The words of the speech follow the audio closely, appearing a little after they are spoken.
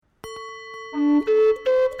You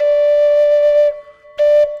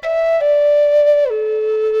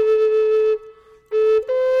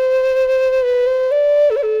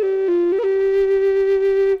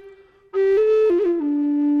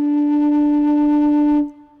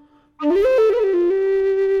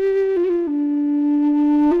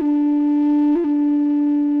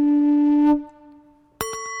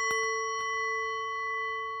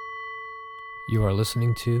are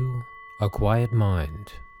listening to A Quiet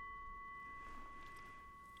Mind.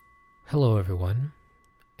 Hello, everyone,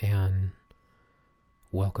 and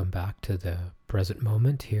welcome back to the present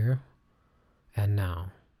moment here and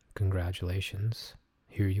now. Congratulations,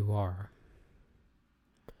 here you are.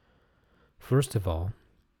 First of all,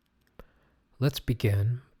 let's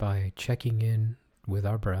begin by checking in with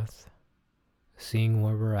our breath, seeing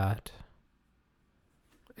where we're at,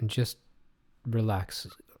 and just relax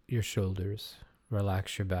your shoulders,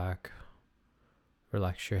 relax your back,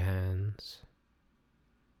 relax your hands,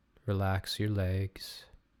 relax your legs.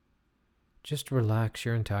 Just relax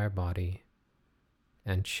your entire body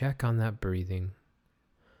and check on that breathing.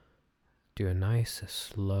 Do a nice,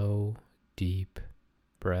 slow, deep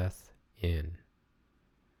breath in.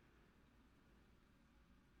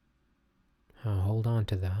 Now hold on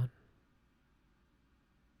to that.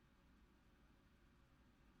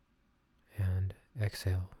 And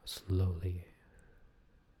exhale slowly.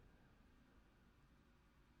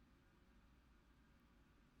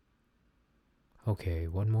 Okay,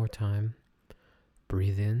 one more time.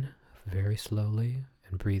 Breathe in very slowly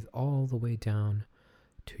and breathe all the way down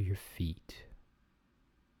to your feet.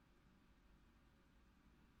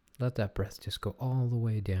 Let that breath just go all the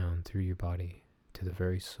way down through your body to the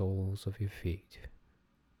very soles of your feet.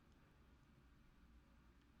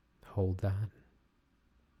 Hold that.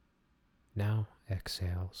 Now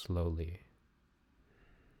exhale slowly.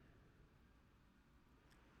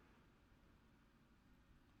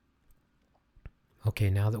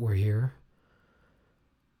 Okay, now that we're here,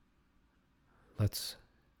 let's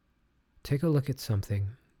take a look at something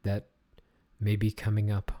that may be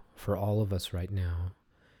coming up for all of us right now.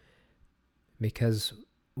 Because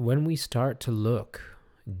when we start to look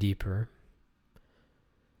deeper,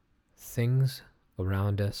 things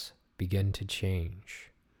around us begin to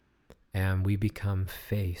change. And we become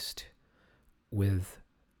faced with,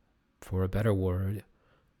 for a better word,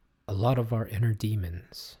 a lot of our inner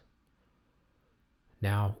demons.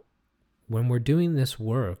 Now, when we're doing this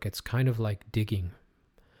work, it's kind of like digging.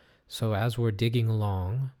 So as we're digging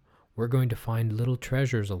along, we're going to find little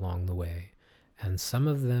treasures along the way, and some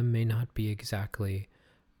of them may not be exactly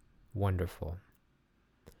wonderful.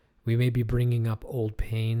 We may be bringing up old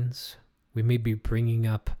pains. We may be bringing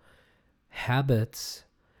up habits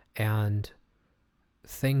and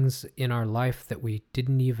things in our life that we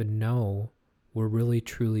didn't even know were really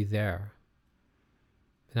truly there.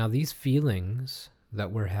 Now, these feelings that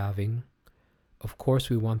we're having, of course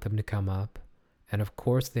we want them to come up, and of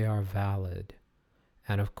course they are valid,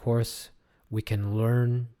 and of course we can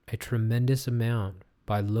learn a tremendous amount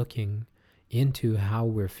by looking into how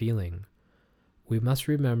we're feeling. We must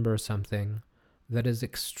remember something that is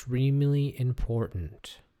extremely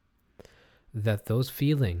important, that those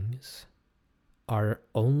feelings are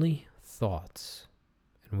only thoughts.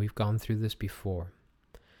 And we've gone through this before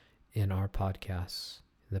in our podcasts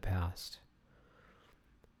in the past.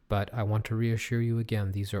 But I want to reassure you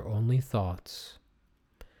again, these are only thoughts.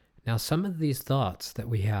 Now, some of these thoughts that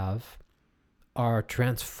we have are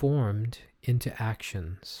transformed into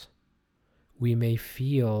actions. We may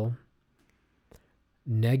feel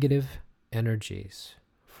negative energies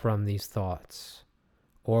from these thoughts,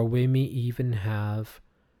 or we may even have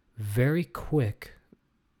very quick,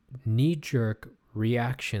 knee-jerk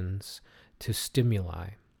reactions to stimuli.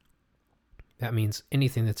 That means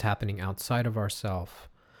anything that's happening outside of ourselves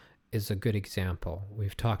is a good example.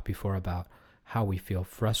 We've talked before about how we feel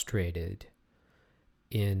frustrated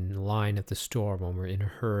in line at the store when we're in a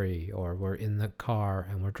hurry, or we're in the car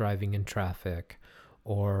and we're driving in traffic,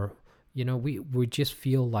 or, we just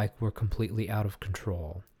feel like we're completely out of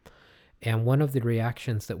control. And one of the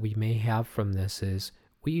reactions that we may have from this is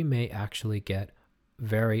we may actually get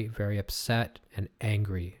very, very upset and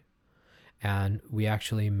angry. And we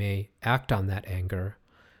actually may act on that anger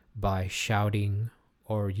by shouting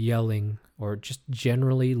or yelling or just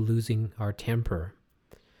generally losing our temper.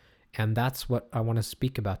 And that's what I want to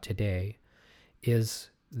speak about today, is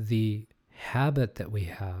the habit that we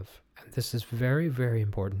have. And this is very, very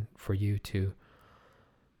important for you to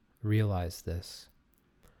realize this.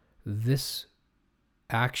 This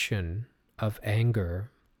action of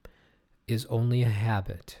anger is only a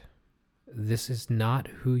habit. This is not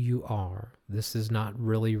who you are. This does not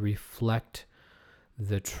really reflect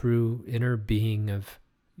the true inner being of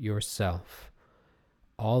yourself.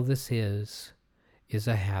 All this is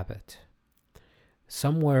a habit.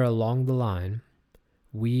 Somewhere along the line,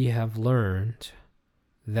 we have learned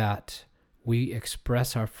that we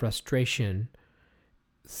express our frustration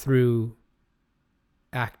through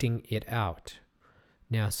acting it out.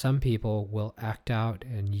 Now, some people will act out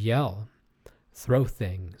and yell, throw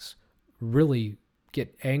things, really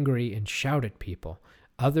get angry and shout at people.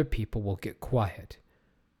 Other people will get quiet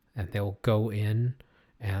and they'll go in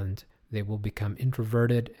and they will become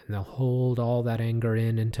introverted and they'll hold all that anger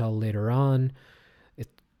in until later on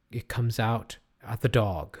it comes out at the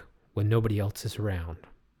dog when nobody else is around.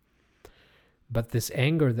 But this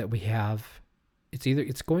anger that we have,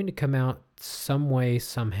 it's going to come out some way,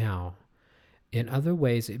 somehow. In other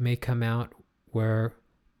ways, it may come out where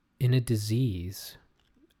in a disease,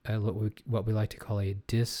 what we like to call a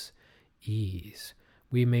dis-ease.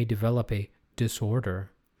 We may develop a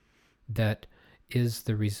disorder that is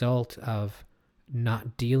the result of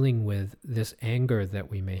not dealing with this anger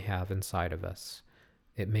that we may have inside of us.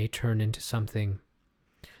 It may turn into something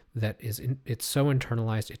that it's so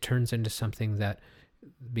internalized, it turns into something that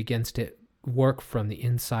begins to work from the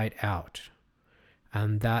inside out.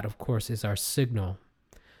 And that, of course, is our signal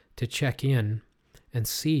to check in and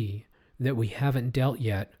see that we haven't dealt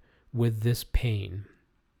yet with this pain.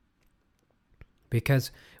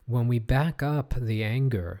 Because when we back up the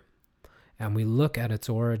anger and we look at its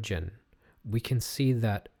origin, we can see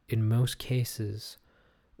that in most cases,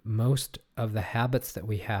 most of the habits that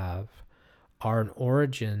we have are an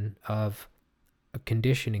origin of a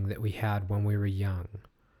conditioning that we had when we were young.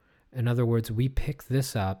 In other words, we pick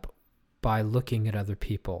this up by looking at other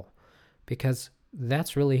people, because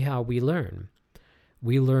that's really how we learn.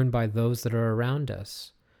 We learn by those that are around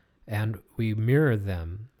us, and we mirror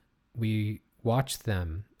them, we watch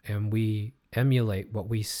them, and we emulate what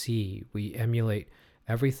we see. We emulate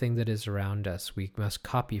everything that is around us. We must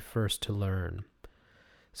copy first to learn.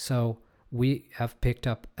 So we have picked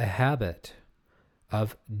up a habit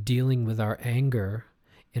of dealing with our anger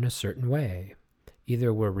in a certain way.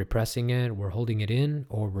 Either we're repressing it, we're holding it in,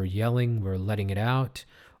 or we're yelling, we're letting it out,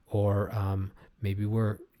 or maybe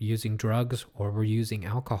we're using drugs, or we're using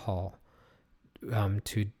alcohol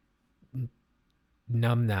to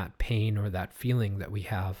numb that pain or that feeling that we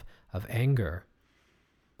have of anger.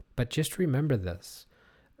 But just remember this.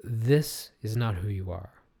 This is not who you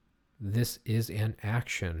are. This is an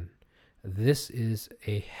action. This is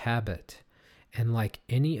a habit. And like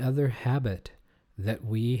any other habit that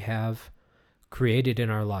we have created in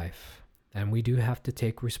our life, and we do have to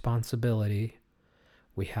take responsibility.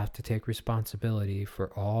 We have to take responsibility for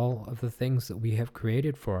all of the things that we have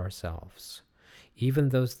created for ourselves, even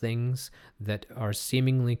those things that are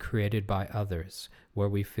seemingly created by others, where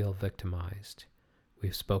we feel victimized.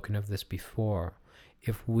 We've spoken of this before.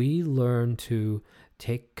 If we learn to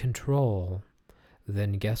take control,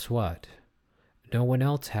 then guess what? No one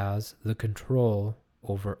else has the control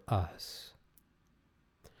over us.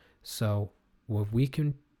 So, when we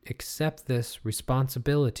can accept this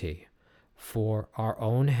responsibility for our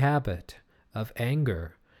own habit of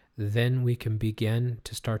anger, then we can begin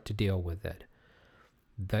to start to deal with it.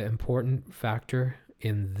 The important factor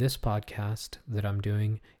in this podcast that I'm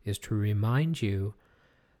doing is to remind you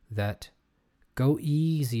that go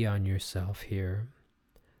easy on yourself here,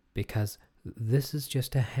 because this is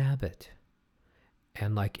just a habit.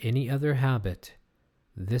 And like any other habit,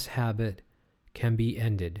 this habit can be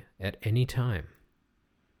ended at any time.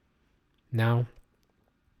 Now,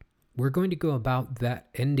 we're going to go about that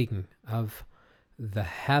ending of the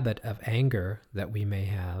habit of anger that we may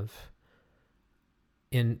have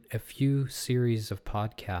in a few series of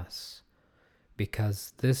podcasts,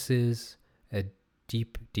 because this is a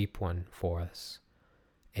deep, deep one for us.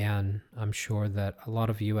 And I'm sure that a lot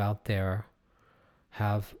of you out there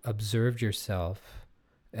have observed yourself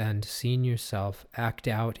and seen yourself act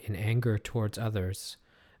out in anger towards others,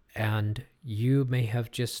 and you may have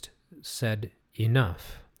just said,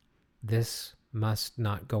 enough, this must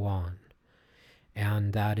not go on.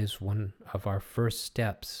 And that is one of our first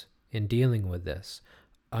steps in dealing with this,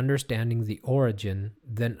 understanding the origin,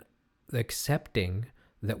 then accepting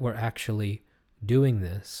that we're actually doing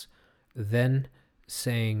this, then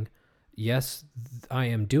saying, yes, I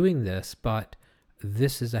am doing this, but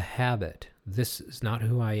this is a habit. This is not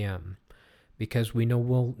who I am. Because we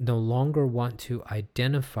will no longer want to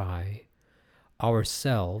identify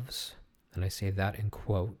ourselves, and I say that in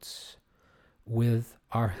quotes, with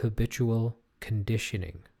our habitual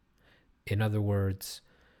conditioning. In other words,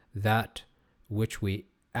 that which we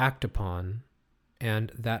act upon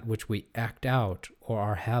and that which we act out, or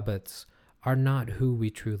our habits, are not who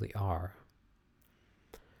we truly are.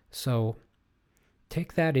 So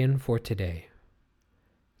take that in for today.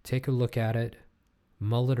 Take a look at it,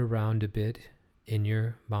 mull it around a bit in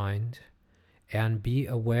your mind, and be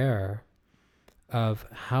aware of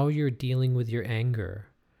how you're dealing with your anger.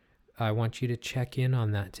 I want you to check in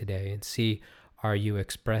on that today and see, are you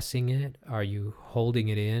expressing it? Are you holding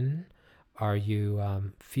it in? Are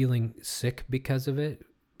you feeling sick because of it?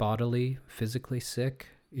 Bodily, physically sick,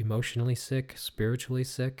 emotionally sick, spiritually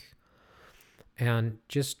sick? And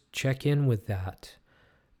just check in with that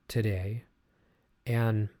today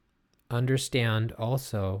and understand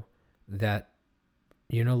also that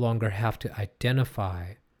you no longer have to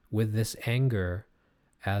identify with this anger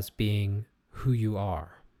as being who you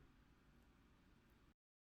are.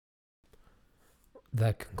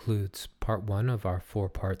 That concludes part 1 of our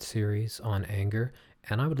 4-part series on anger,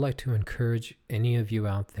 and I would like to encourage any of you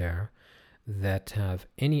out there that have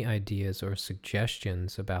any ideas or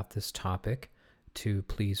suggestions about this topic to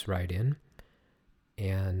please write in,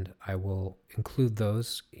 and I will include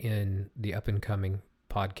those in the up-and-coming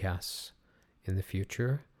podcasts in the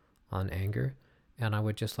future on anger. And I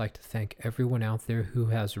would just like to thank everyone out there who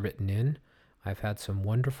has written in. I've had some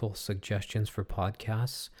wonderful suggestions for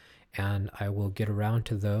podcasts, and I will get around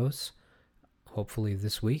to those hopefully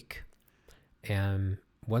this week. And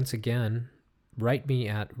once again, write me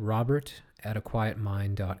at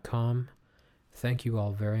robert@aquietmind.com. Thank you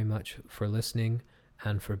all very much for listening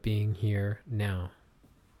and for being here now.